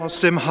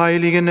Aus dem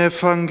heiligen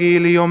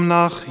Evangelium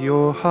nach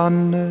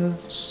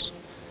Johannes.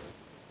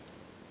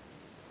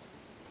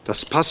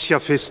 Das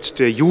Paschafest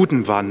der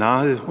Juden war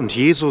nahe und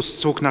Jesus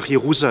zog nach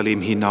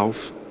Jerusalem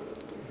hinauf.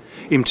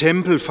 Im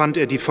Tempel fand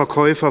er die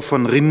Verkäufer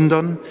von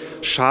Rindern,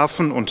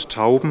 Schafen und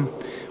Tauben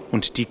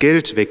und die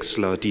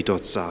Geldwechsler, die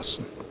dort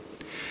saßen.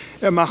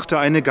 Er machte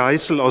eine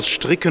Geißel aus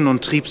Stricken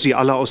und trieb sie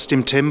alle aus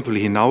dem Tempel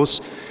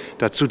hinaus,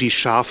 dazu die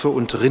Schafe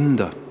und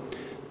Rinder.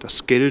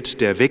 Das Geld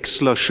der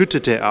Wechsler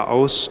schüttete er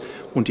aus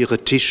und ihre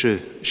Tische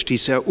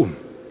stieß er um.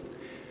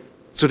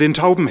 Zu den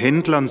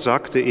Taubenhändlern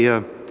sagte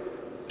er: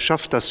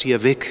 Schafft das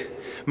hier weg,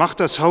 macht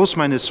das Haus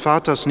meines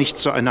Vaters nicht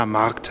zu einer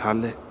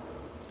Markthalle.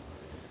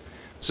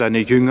 Seine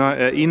Jünger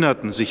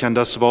erinnerten sich an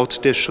das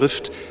Wort der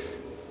Schrift: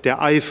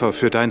 Der Eifer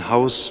für dein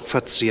Haus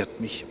verzehrt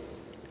mich.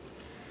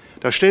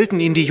 Da stellten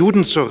ihn die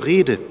Juden zur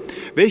Rede: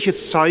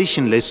 Welches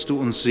Zeichen lässt du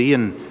uns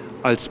sehen,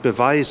 als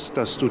Beweis,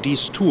 dass du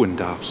dies tun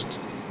darfst?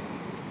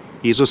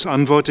 Jesus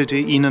antwortete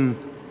ihnen: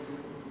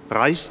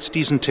 Reißt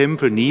diesen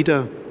Tempel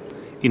nieder,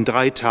 in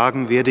 3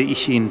 Tagen werde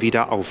ich ihn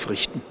wieder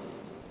aufrichten.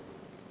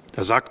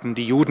 Da sagten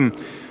die Juden: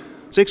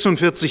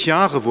 46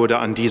 Jahre wurde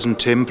an diesem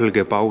Tempel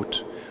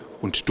gebaut,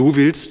 und du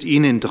willst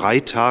ihn in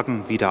 3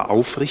 Tagen wieder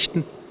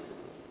aufrichten?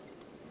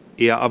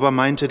 Er aber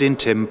meinte den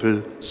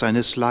Tempel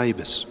seines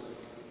Leibes.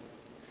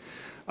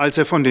 Als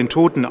er von den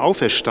Toten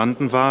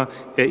auferstanden war,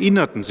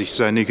 erinnerten sich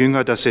seine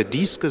Jünger, dass er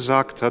dies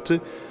gesagt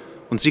hatte,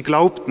 und sie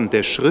glaubten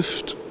der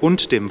Schrift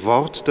und dem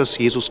Wort, das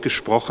Jesus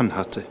gesprochen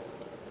hatte.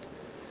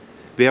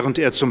 Während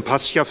er zum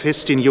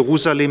Paschafest in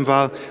Jerusalem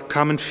war,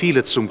 kamen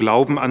viele zum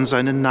Glauben an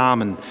seinen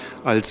Namen,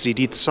 als sie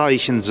die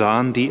Zeichen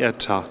sahen, die er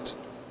tat.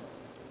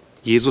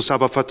 Jesus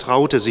aber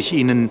vertraute sich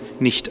ihnen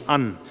nicht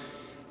an,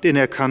 denn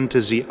er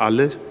kannte sie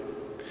alle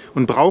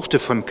und brauchte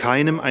von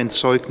keinem ein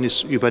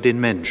Zeugnis über den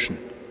Menschen,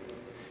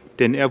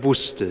 denn er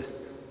wusste,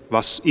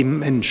 was im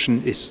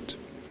Menschen ist.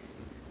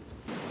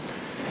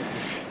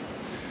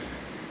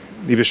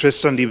 Liebe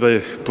Schwestern,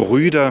 liebe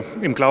Brüder,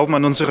 im Glauben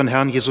an unseren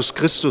Herrn Jesus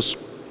Christus,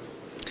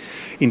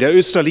 in der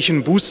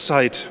österlichen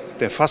Bußzeit,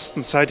 der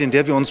Fastenzeit, in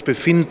der wir uns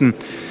befinden,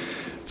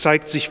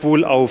 zeigt sich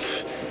wohl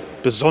auf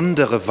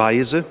besondere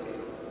Weise,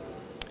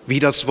 wie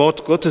das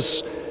Wort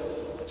Gottes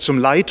zum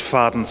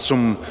Leitfaden,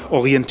 zum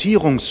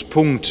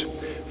Orientierungspunkt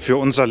für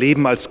unser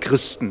Leben als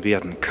Christen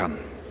werden kann.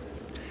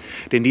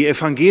 Denn die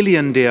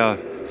Evangelien der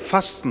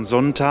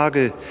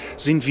Fastensonntage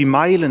sind wie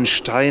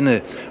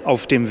Meilensteine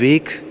auf dem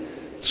Weg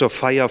zur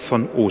Feier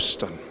von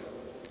Ostern.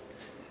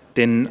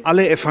 Denn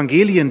alle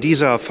Evangelien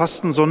dieser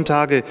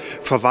Fastensonntage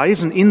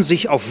verweisen in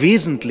sich auf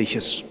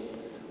Wesentliches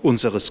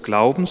unseres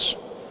Glaubens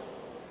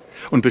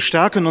und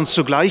bestärken uns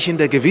zugleich in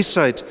der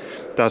Gewissheit,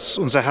 dass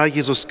unser Herr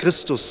Jesus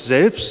Christus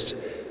selbst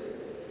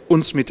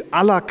uns mit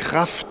aller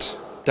Kraft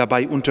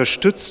dabei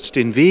unterstützt,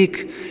 den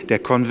Weg der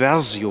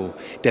Conversio,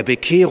 der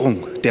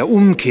Bekehrung, der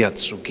Umkehr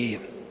zu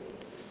gehen.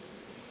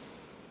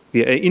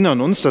 Wir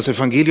erinnern uns, das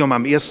Evangelium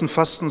am ersten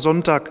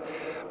Fastensonntag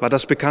war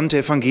das bekannte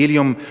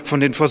Evangelium von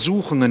den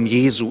Versuchungen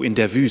Jesu in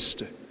der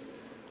Wüste,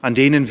 an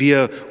denen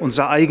wir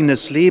unser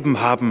eigenes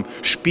Leben haben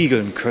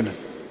spiegeln können.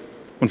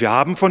 Und wir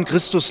haben von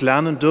Christus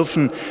lernen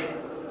dürfen,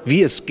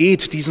 wie es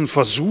geht, diesen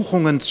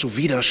Versuchungen zu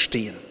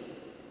widerstehen.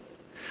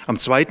 Am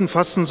zweiten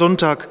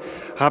Fastensonntag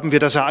haben wir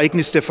das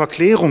Ereignis der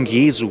Verklärung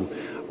Jesu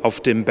auf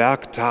dem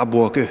Berg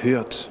Tabor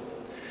gehört.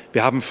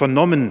 Wir haben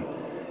vernommen,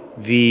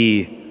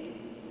 wie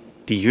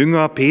die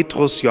Jünger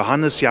Petrus,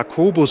 Johannes,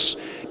 Jakobus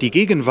die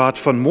Gegenwart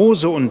von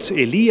Mose und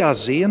Elia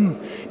sehen,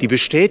 die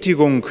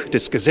Bestätigung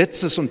des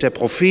Gesetzes und der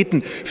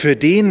Propheten für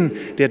den,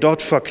 der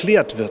dort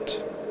verklärt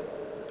wird,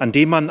 an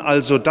dem man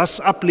also das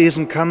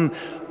ablesen kann,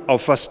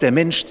 auf was der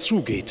Mensch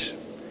zugeht,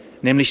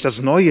 nämlich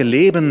das neue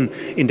Leben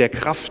in der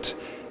Kraft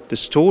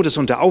des Todes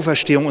und der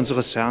Auferstehung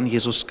unseres Herrn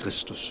Jesus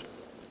Christus.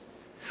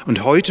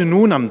 Und heute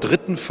nun am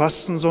 3.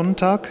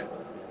 Fastensonntag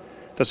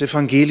das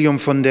Evangelium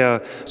von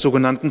der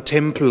sogenannten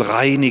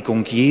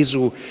Tempelreinigung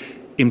Jesu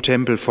im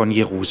Tempel von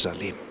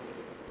Jerusalem.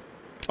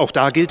 Auch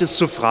da gilt es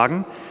zu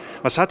fragen,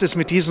 was hat es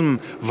mit diesem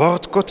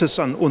Wort Gottes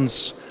an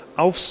uns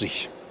auf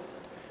sich?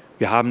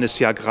 Wir haben es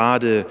ja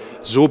gerade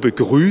so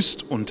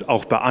begrüßt und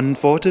auch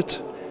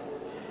beantwortet,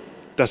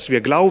 dass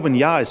wir glauben,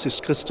 ja, es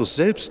ist Christus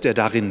selbst, der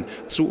darin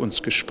zu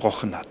uns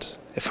gesprochen hat.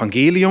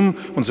 Evangelium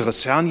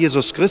unseres Herrn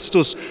Jesus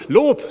Christus,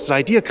 Lob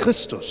sei dir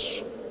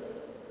Christus.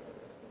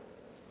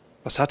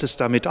 Was hat es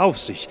damit auf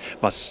sich?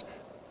 Was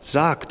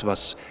sagt,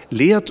 was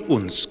lehrt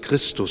uns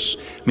Christus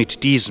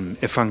mit diesem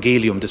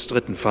Evangelium des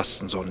 3.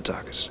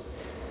 Fastensonntages?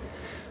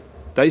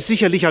 Da ist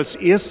sicherlich als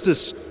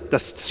erstes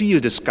das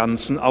Ziel des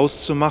Ganzen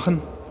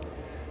auszumachen,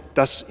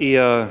 dass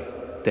der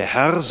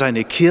Herr,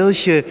 seine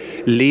Kirche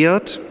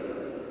lehrt,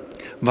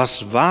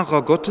 was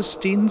wahrer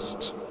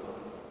Gottesdienst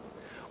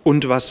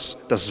und was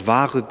das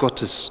wahre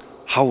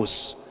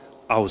Gotteshaus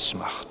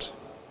ausmacht.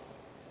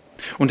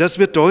 Und das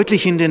wird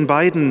deutlich in den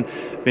beiden,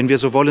 wenn wir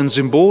so wollen,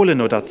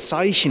 Symbolen oder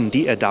Zeichen,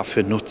 die er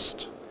dafür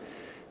nutzt.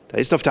 Da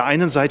ist auf der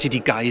einen Seite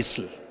die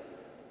Geißel.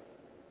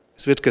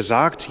 Es wird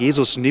gesagt,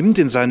 Jesus nimmt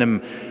in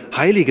seinem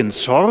heiligen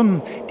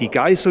Zorn die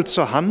Geißel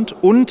zur Hand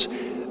und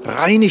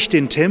reinigt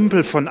den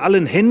Tempel von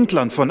allen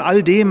Händlern, von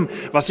all dem,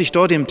 was sich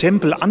dort im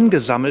Tempel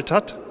angesammelt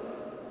hat,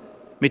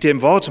 mit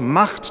dem Wort: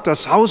 macht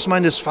das Haus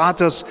meines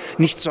Vaters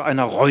nicht zu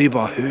einer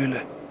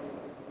Räuberhöhle.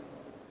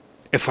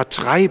 Er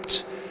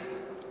vertreibt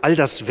all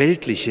das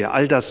Weltliche,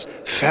 all das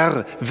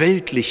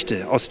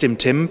Verweltlichte aus dem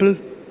Tempel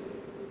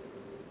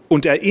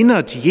und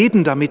erinnert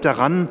jeden damit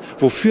daran,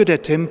 wofür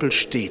der Tempel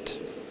steht.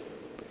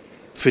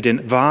 Für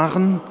den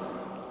wahren,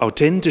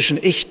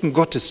 authentischen, echten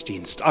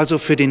Gottesdienst, also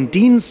für den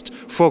Dienst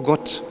vor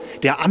Gott,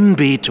 der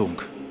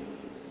Anbetung,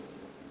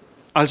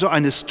 also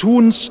eines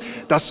Tuns,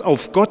 das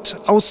auf Gott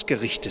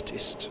ausgerichtet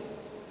ist.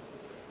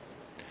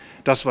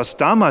 Das, was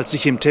damals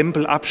sich im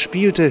Tempel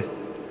abspielte,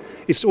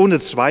 ist ohne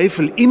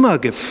Zweifel immer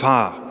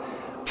Gefahr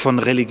von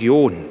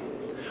Religion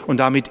und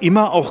damit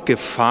immer auch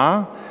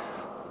Gefahr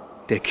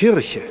der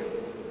Kirche,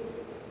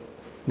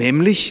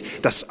 nämlich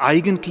das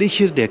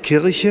Eigentliche der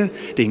Kirche,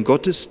 den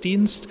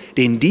Gottesdienst,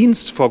 den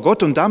Dienst vor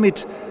Gott und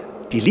damit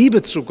die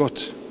Liebe zu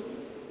Gott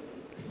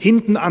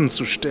hinten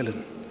anzustellen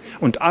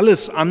und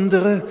alles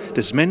andere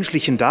des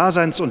menschlichen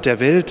Daseins und der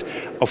Welt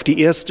auf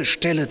die erste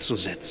Stelle zu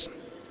setzen.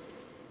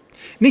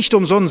 Nicht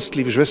umsonst,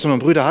 liebe Schwestern und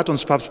Brüder, hat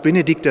uns Papst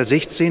Benedikt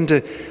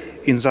XVI.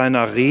 In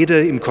seiner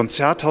Rede im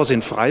Konzerthaus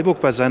in Freiburg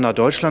bei seiner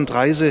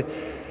Deutschlandreise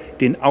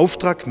den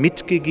Auftrag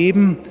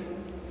mitgegeben,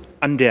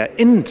 an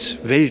der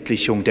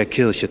Entweltlichung der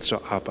Kirche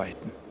zu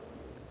arbeiten.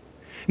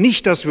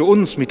 Nicht, dass wir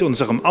uns mit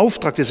unserem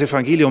Auftrag des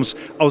Evangeliums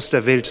aus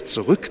der Welt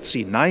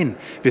zurückziehen. Nein,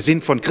 wir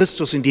sind von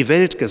Christus in die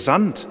Welt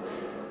gesandt.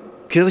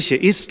 Kirche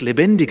ist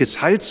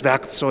lebendiges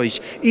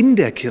Heilswerkzeug in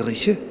der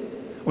Kirche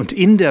und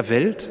in der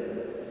Welt,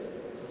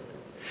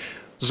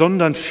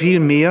 sondern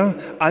vielmehr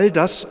all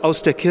das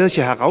aus der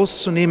Kirche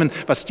herauszunehmen,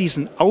 was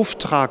diesen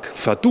Auftrag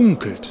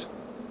verdunkelt.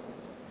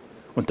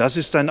 Und das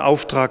ist ein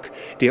Auftrag,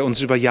 der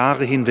uns über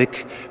Jahre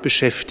hinweg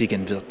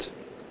beschäftigen wird.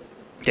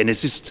 Denn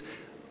es ist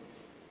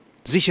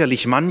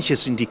sicherlich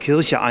manches in die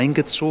Kirche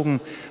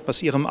eingezogen,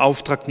 was ihrem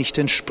Auftrag nicht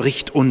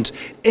entspricht und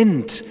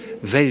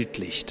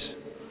entweltlicht.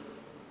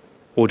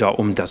 Oder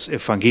um das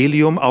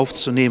Evangelium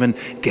aufzunehmen,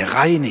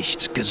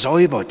 gereinigt,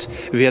 gesäubert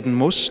werden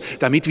muss,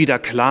 damit wieder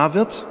klar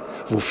wird,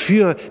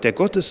 wofür der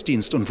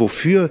Gottesdienst und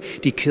wofür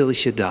die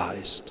Kirche da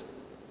ist.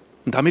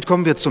 Und damit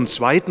kommen wir zum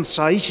zweiten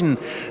Zeichen,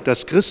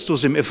 das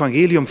Christus im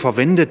Evangelium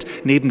verwendet,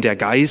 neben der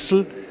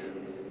Geißel,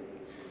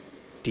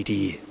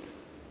 die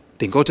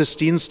den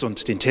Gottesdienst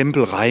und den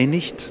Tempel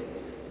reinigt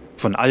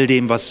von all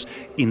dem, was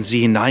in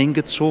sie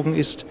hineingezogen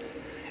ist,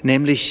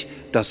 nämlich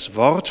das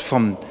Wort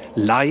vom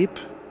Leib,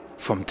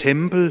 vom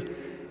Tempel,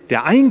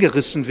 der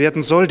eingerissen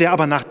werden soll, der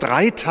aber nach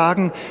 3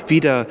 Tagen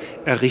wieder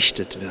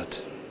errichtet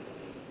wird.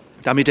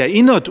 Damit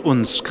erinnert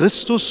uns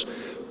Christus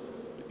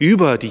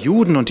über die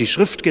Juden und die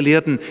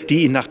Schriftgelehrten,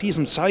 die ihn nach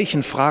diesem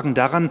Zeichen fragen,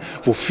 daran,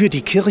 wofür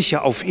die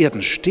Kirche auf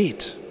Erden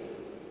steht.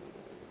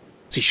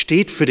 Sie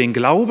steht für den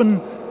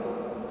Glauben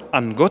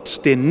an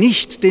Gott, der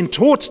nicht den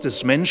Tod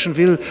des Menschen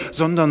will,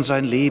 sondern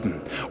sein Leben.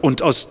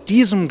 Und aus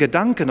diesem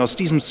Gedanken, aus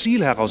diesem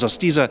Ziel heraus, aus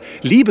dieser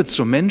Liebe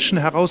zum Menschen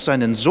heraus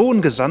seinen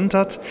Sohn gesandt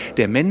hat,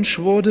 der Mensch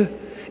wurde,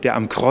 der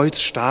am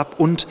Kreuz starb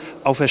und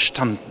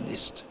auferstanden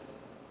ist.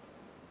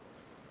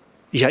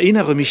 Ich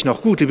erinnere mich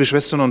noch gut, liebe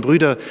Schwestern und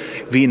Brüder,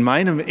 wie in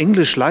meinem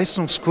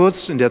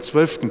Englisch-Leistungskurs in der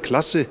 12.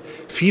 Klasse,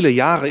 viele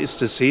Jahre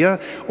ist es her,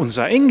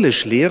 unser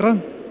Englischlehrer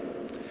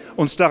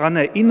uns daran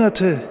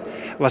erinnerte,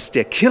 was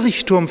der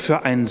Kirchturm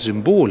für ein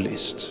Symbol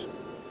ist.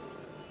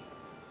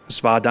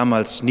 Es war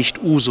damals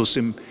nicht Usus,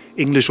 im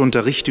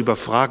Englischunterricht über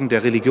Fragen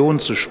der Religion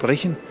zu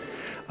sprechen,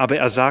 aber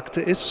er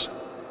sagte es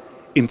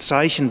im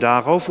Zeichen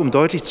darauf, um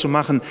deutlich zu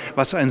machen,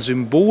 was ein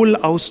Symbol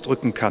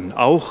ausdrücken kann,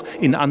 auch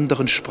in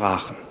anderen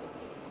Sprachen.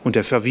 Und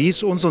er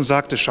verwies uns und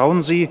sagte: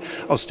 Schauen Sie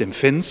aus dem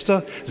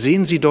Fenster,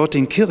 sehen Sie dort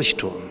den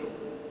Kirchturm?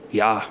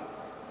 Ja,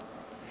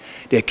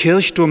 der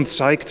Kirchturm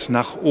zeigt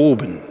nach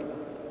oben.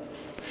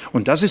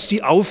 Und das ist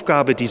die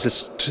Aufgabe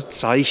dieses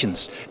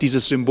Zeichens,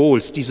 dieses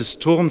Symbols, dieses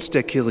Turms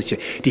der Kirche.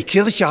 Die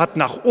Kirche hat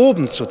nach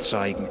oben zu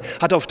zeigen,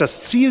 hat auf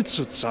das Ziel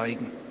zu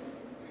zeigen.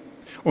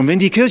 Und wenn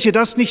die Kirche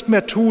das nicht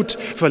mehr tut,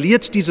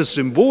 verliert dieses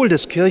Symbol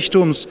des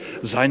Kirchturms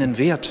seinen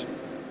Wert.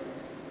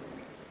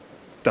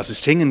 Das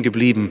ist hängen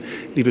geblieben,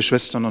 liebe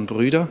Schwestern und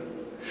Brüder.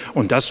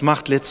 Und das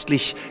macht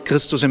letztlich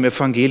Christus im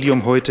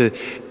Evangelium heute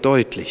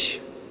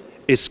deutlich.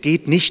 Es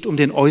geht nicht um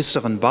den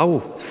äußeren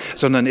Bau,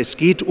 sondern es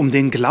geht um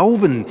den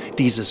Glauben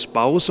dieses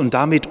Baus und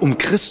damit um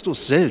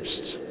Christus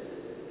selbst.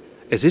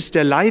 Es ist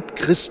der Leib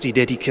Christi,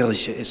 der die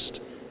Kirche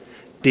ist,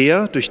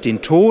 der durch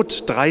den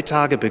Tod 3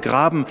 Tage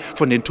begraben,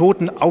 von den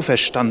Toten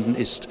auferstanden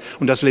ist.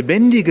 Und das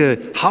lebendige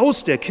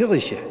Haus der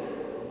Kirche,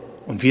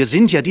 und wir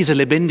sind ja diese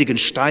lebendigen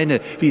Steine,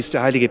 wie es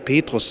der heilige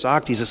Petrus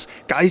sagt, dieses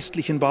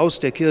geistlichen Baus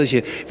der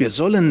Kirche. Wir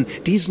sollen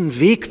diesen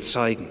Weg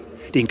zeigen,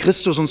 den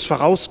Christus uns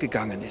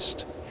vorausgegangen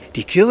ist.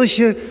 Die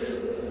Kirche,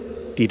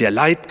 die der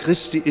Leib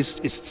Christi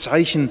ist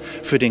Zeichen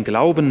für den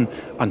Glauben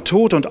an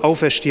Tod und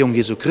Auferstehung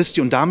Jesu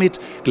Christi und damit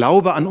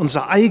Glaube an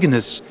unser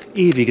eigenes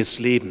ewiges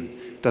Leben,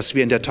 das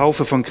wir in der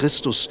Taufe von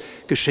Christus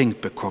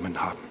geschenkt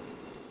bekommen haben.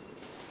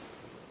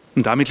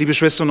 Und damit, liebe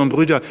Schwestern und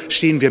Brüder,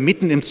 stehen wir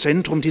mitten im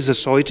Zentrum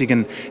dieses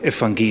heutigen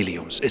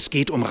Evangeliums. Es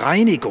geht um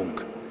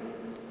Reinigung,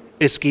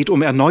 es geht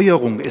um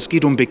Erneuerung, es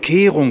geht um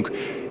Bekehrung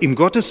im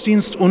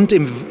Gottesdienst und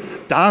im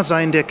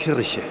Dasein der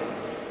Kirche.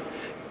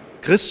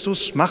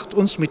 Christus macht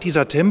uns mit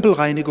dieser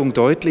Tempelreinigung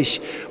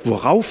deutlich,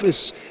 worauf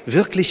es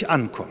wirklich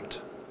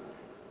ankommt.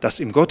 Dass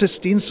im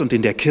Gottesdienst und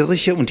in der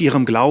Kirche und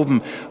ihrem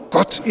Glauben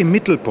Gott im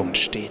Mittelpunkt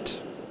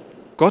steht.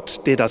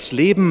 Gott, der das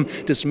Leben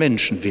des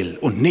Menschen will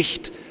und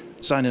nicht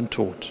seinen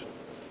Tod.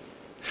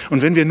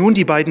 Und wenn wir nun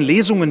die beiden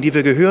Lesungen, die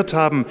wir gehört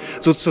haben,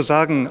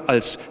 sozusagen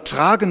als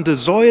tragende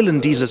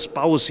Säulen dieses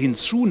Baus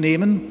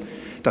hinzunehmen,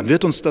 dann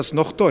wird uns das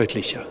noch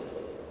deutlicher.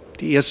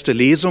 Die erste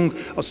Lesung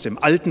aus dem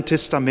Alten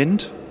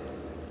Testament,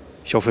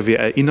 ich hoffe, wir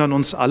erinnern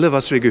uns alle,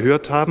 was wir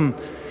gehört haben,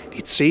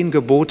 die 10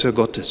 Gebote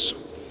Gottes.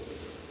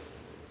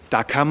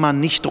 Da kann man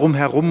nicht drum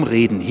herum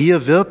reden.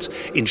 Hier wird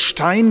in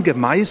Stein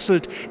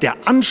gemeißelt der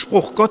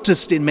Anspruch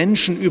Gottes den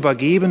Menschen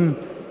übergeben,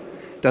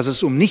 dass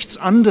es um nichts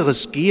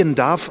anderes gehen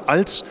darf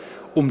als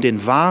um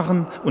den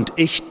wahren und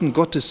echten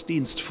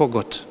Gottesdienst vor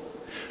Gott.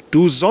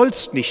 Du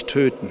sollst nicht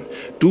töten,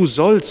 du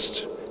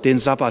sollst den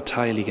Sabbat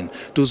heiligen,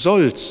 du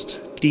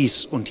sollst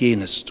dies und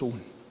jenes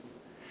tun.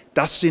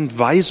 Das sind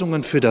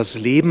Weisungen für das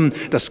Leben,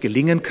 das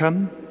gelingen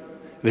kann,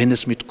 wenn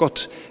es mit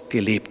Gott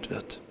gelebt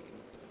wird.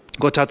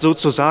 Gott hat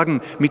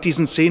sozusagen mit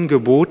diesen 10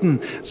 Geboten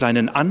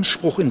seinen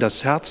Anspruch in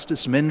das Herz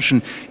des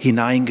Menschen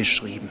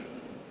hineingeschrieben.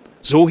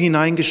 So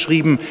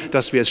hineingeschrieben,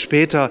 dass wir es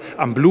später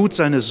am Blut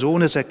seines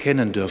Sohnes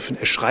erkennen dürfen.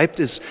 Er schreibt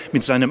es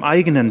mit seinem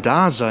eigenen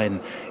Dasein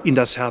in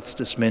das Herz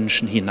des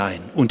Menschen hinein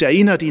und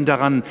erinnert ihn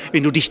daran,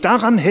 wenn du dich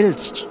daran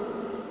hältst,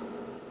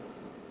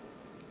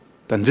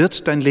 dann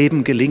wird dein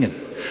Leben gelingen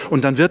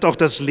und dann wird auch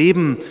das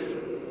Leben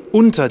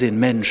unter den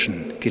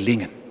Menschen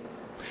gelingen.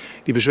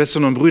 Liebe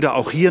Schwestern und Brüder,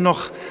 auch hier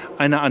noch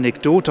eine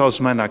Anekdote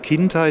aus meiner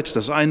Kindheit.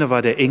 Das eine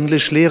war der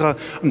Englischlehrer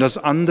und das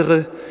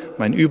andere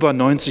mein über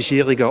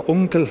 90-jähriger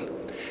Onkel,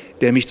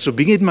 der mich zu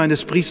Beginn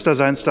meines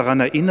Priesterseins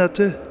daran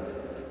erinnerte: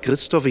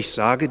 Christoph, ich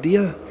sage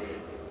dir,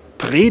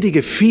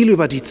 predige viel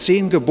über die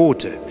 10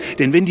 Gebote.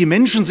 Denn wenn die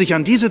Menschen sich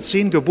an diese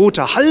 10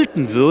 Gebote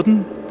halten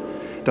würden,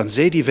 dann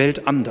sähe die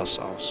Welt anders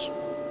aus.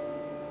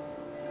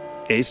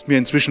 Er ist mir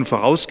inzwischen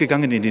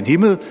vorausgegangen in den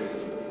Himmel.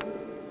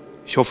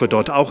 Ich hoffe,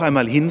 dort auch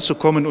einmal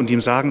hinzukommen und ihm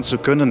sagen zu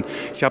können,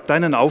 ich habe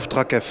deinen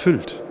Auftrag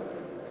erfüllt.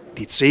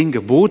 Die 10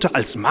 Gebote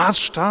als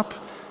Maßstab,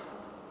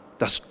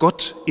 dass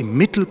Gott im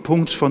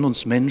Mittelpunkt von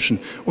uns Menschen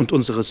und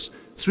unseres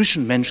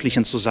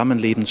zwischenmenschlichen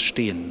Zusammenlebens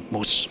stehen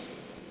muss.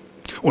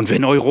 Und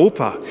wenn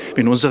Europa,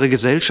 wenn unsere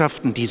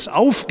Gesellschaften dies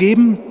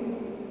aufgeben,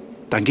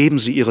 dann geben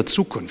sie ihre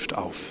Zukunft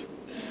auf.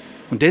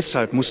 Und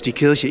deshalb muss die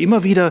Kirche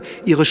immer wieder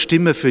ihre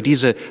Stimme für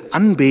diese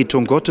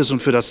Anbetung Gottes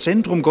und für das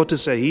Zentrum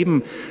Gottes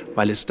erheben,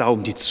 weil es da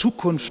um die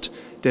Zukunft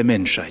der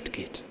Menschheit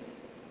geht.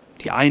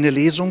 Die eine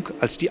Lesung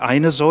als die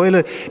eine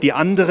Säule, die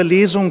andere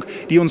Lesung,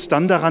 die uns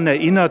dann daran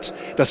erinnert,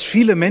 dass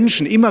viele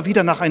Menschen immer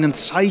wieder nach einem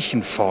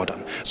Zeichen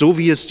fordern, so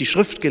wie es die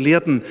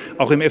Schriftgelehrten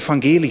auch im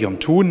Evangelium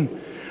tun,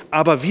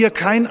 aber wir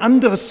kein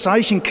anderes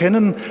Zeichen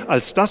kennen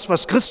als das,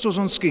 was Christus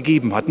uns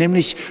gegeben hat,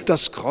 nämlich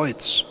das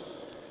Kreuz,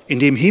 in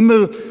dem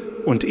Himmel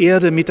und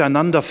Erde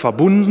miteinander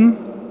verbunden,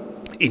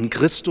 in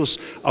Christus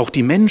auch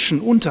die Menschen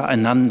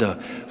untereinander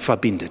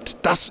verbindet.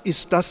 Das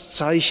ist das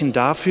Zeichen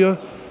dafür,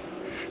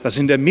 dass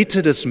in der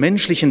Mitte des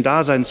menschlichen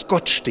Daseins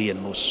Gott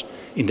stehen muss,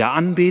 in der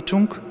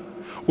Anbetung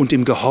und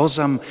im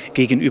Gehorsam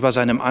gegenüber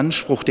seinem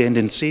Anspruch, der in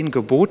den 10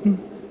 Geboten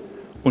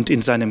und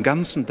in seinem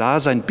ganzen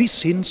Dasein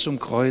bis hin zum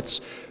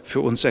Kreuz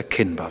für uns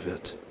erkennbar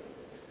wird.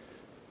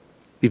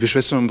 Liebe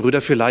Schwestern und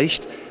Brüder,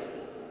 vielleicht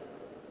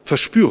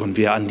verspüren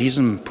wir an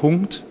diesem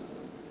Punkt,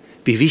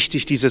 wie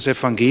wichtig dieses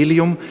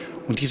Evangelium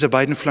und diese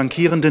beiden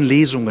flankierenden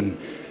Lesungen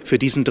für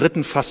diesen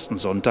 3.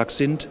 Fastensonntag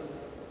sind,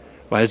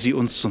 weil sie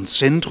uns zum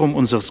Zentrum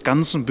unseres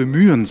ganzen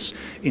Bemühens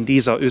in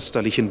dieser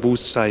österlichen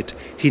Bußzeit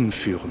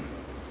hinführen.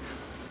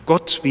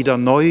 Gott wieder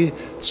neu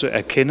zu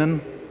erkennen,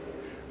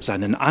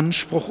 seinen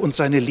Anspruch und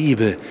seine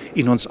Liebe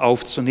in uns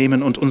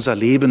aufzunehmen und unser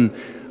Leben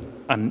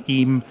an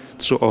ihm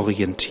zu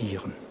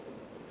orientieren.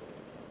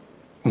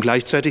 Und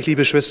gleichzeitig,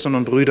 liebe Schwestern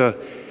und Brüder,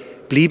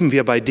 blieben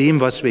wir bei dem,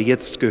 was wir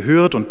jetzt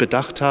gehört und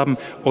bedacht haben,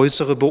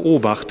 äußere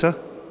Beobachter?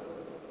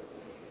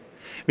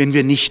 Wenn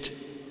wir nicht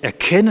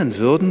erkennen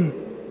würden,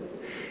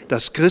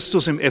 dass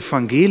Christus im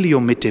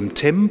Evangelium mit dem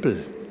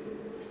Tempel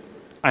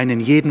einen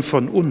jeden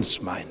von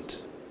uns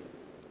meint,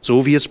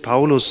 so wie es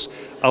Paulus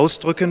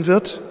ausdrücken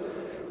wird,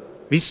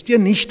 wisst ihr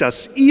nicht,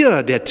 dass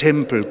ihr der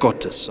Tempel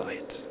Gottes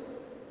seid?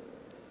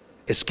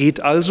 Es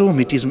geht also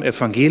mit diesem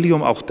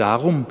Evangelium auch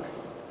darum,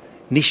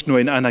 nicht nur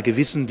in einer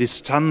gewissen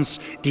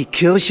Distanz die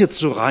Kirche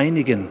zu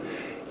reinigen,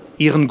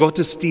 ihren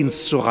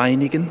Gottesdienst zu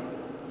reinigen,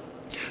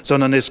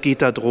 sondern es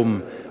geht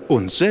darum,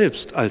 uns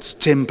selbst als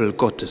Tempel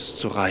Gottes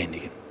zu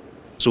reinigen.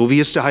 So wie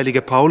es der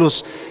heilige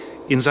Paulus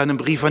in seinem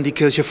Brief an die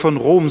Kirche von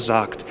Rom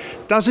sagt,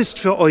 das ist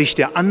für euch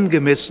der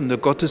angemessene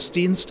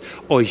Gottesdienst,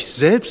 euch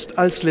selbst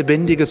als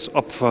lebendiges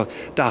Opfer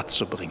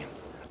darzubringen,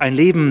 ein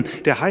Leben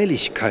der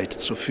Heiligkeit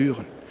zu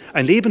führen,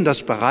 ein Leben,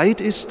 das bereit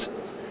ist,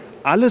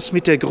 alles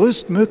mit der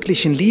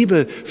größtmöglichen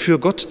Liebe für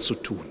Gott zu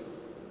tun.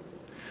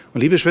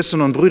 Und liebe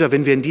Schwestern und Brüder,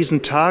 wenn wir in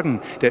diesen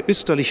Tagen der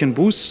österlichen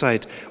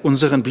Bußzeit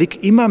unseren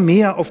Blick immer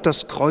mehr auf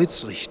das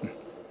Kreuz richten,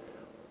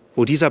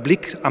 wo dieser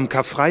Blick am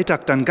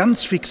Karfreitag dann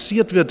ganz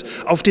fixiert wird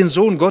auf den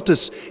Sohn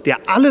Gottes, der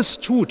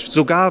alles tut,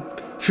 sogar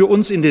für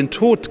uns in den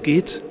Tod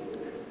geht,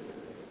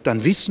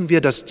 dann wissen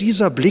wir, dass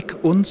dieser Blick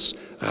uns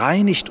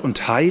reinigt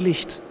und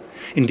heiligt,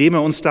 indem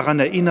er uns daran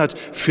erinnert,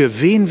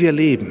 für wen wir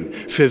leben,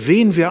 für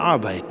wen wir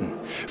arbeiten,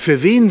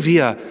 für wen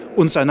wir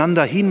uns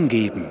einander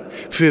hingeben,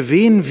 für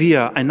wen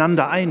wir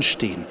einander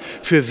einstehen,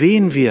 für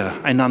wen wir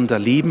einander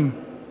lieben,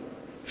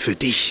 für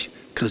dich,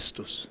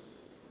 Christus.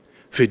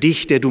 Für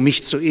dich, der du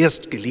mich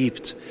zuerst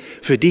geliebt,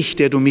 für dich,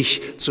 der du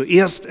mich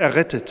zuerst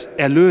errettet,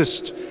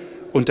 erlöst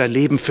und dein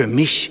Leben für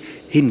mich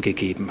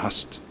hingegeben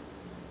hast.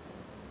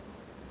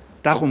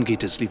 Darum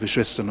geht es, liebe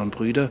Schwestern und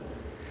Brüder,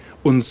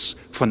 uns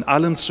von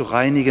allem zu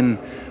reinigen,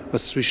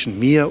 was zwischen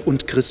mir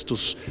und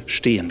Christus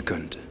stehen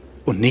könnte.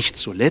 Und nicht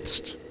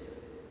zuletzt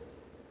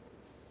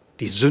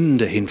die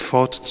Sünde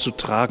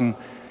hinfortzutragen,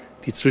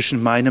 die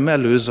zwischen meinem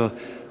Erlöser,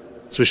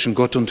 zwischen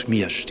Gott und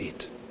mir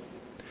steht.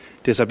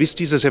 Deshalb ist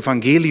dieses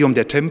Evangelium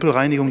der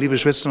Tempelreinigung, liebe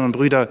Schwestern und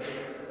Brüder,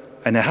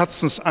 eine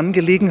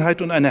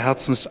Herzensangelegenheit und eine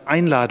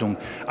Herzenseinladung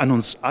an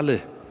uns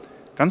alle,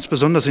 ganz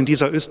besonders in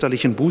dieser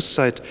österlichen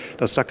Bußzeit,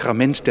 das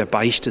Sakrament der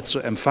Beichte zu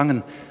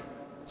empfangen.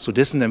 Zu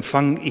dessen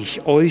Empfang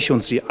ich euch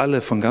und Sie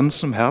alle von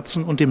ganzem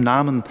Herzen und im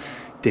Namen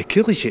der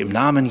Kirche, im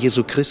Namen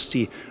Jesu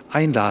Christi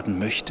einladen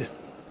möchte.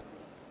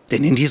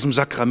 Denn in diesem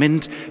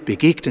Sakrament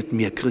begegnet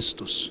mir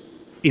Christus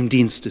im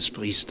Dienst des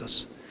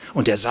Priesters.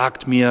 Und er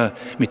sagt mir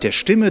mit der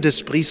Stimme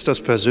des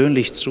Priesters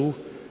persönlich zu: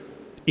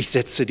 Ich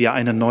setze dir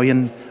einen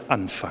neuen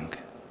Anfang.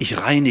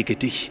 Ich reinige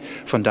dich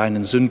von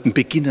deinen Sünden,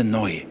 beginne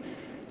neu.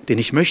 Denn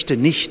ich möchte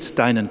nicht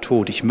deinen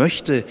Tod, ich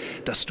möchte,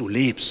 dass du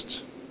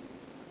lebst.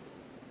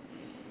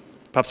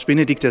 Papst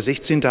Benedikt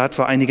XVI. Hat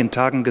vor einigen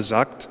Tagen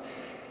gesagt,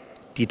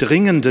 die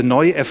dringende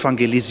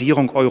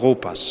Neuevangelisierung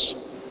Europas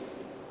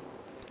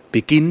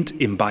beginnt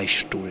im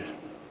Beichtstuhl.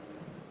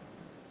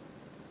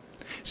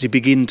 Sie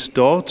beginnt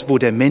dort, wo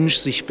der Mensch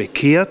sich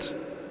bekehrt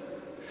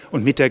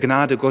und mit der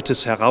Gnade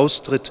Gottes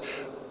heraustritt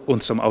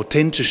und zum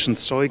authentischen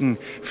Zeugen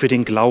für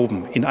den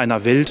Glauben in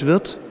einer Welt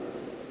wird,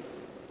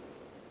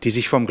 die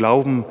sich vom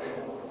Glauben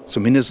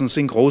zumindest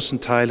in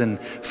großen Teilen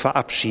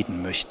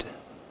verabschieden möchte.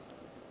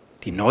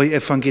 Die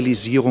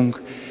Neuevangelisierung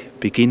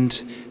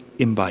beginnt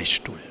im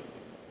Beichtstuhl.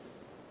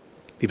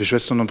 Liebe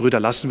Schwestern und Brüder,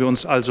 lassen wir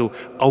uns also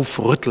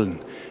aufrütteln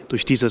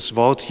durch dieses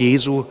Wort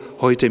Jesu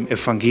heute im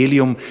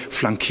Evangelium,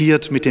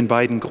 flankiert mit den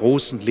beiden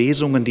großen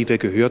Lesungen, die wir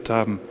gehört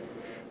haben,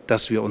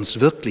 dass wir uns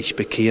wirklich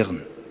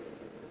bekehren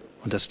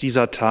und dass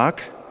dieser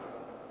Tag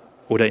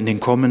oder in den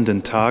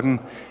kommenden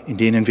Tagen, in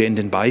denen wir in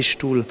den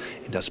Beichtstuhl,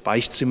 in das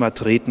Beichtzimmer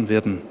treten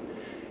werden,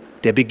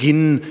 der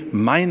Beginn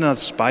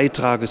meines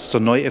Beitrages zur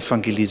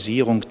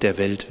Neuevangelisierung der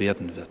Welt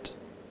werden wird.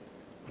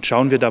 Und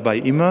schauen wir dabei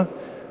immer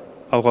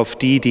auch auf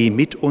die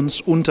mit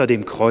uns unter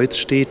dem Kreuz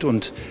steht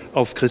und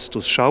auf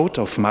Christus schaut,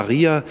 auf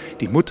Maria,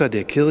 die Mutter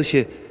der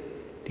Kirche,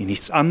 die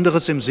nichts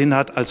anderes im Sinn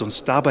hat, als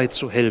uns dabei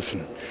zu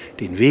helfen,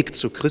 den Weg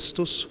zu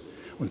Christus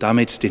und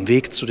damit den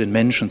Weg zu den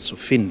Menschen zu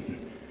finden.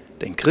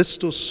 Denn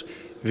Christus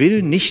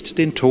will nicht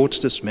den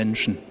Tod des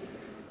Menschen,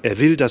 er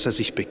will, dass er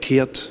sich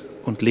bekehrt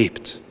und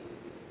lebt.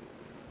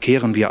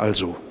 Kehren wir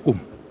also um.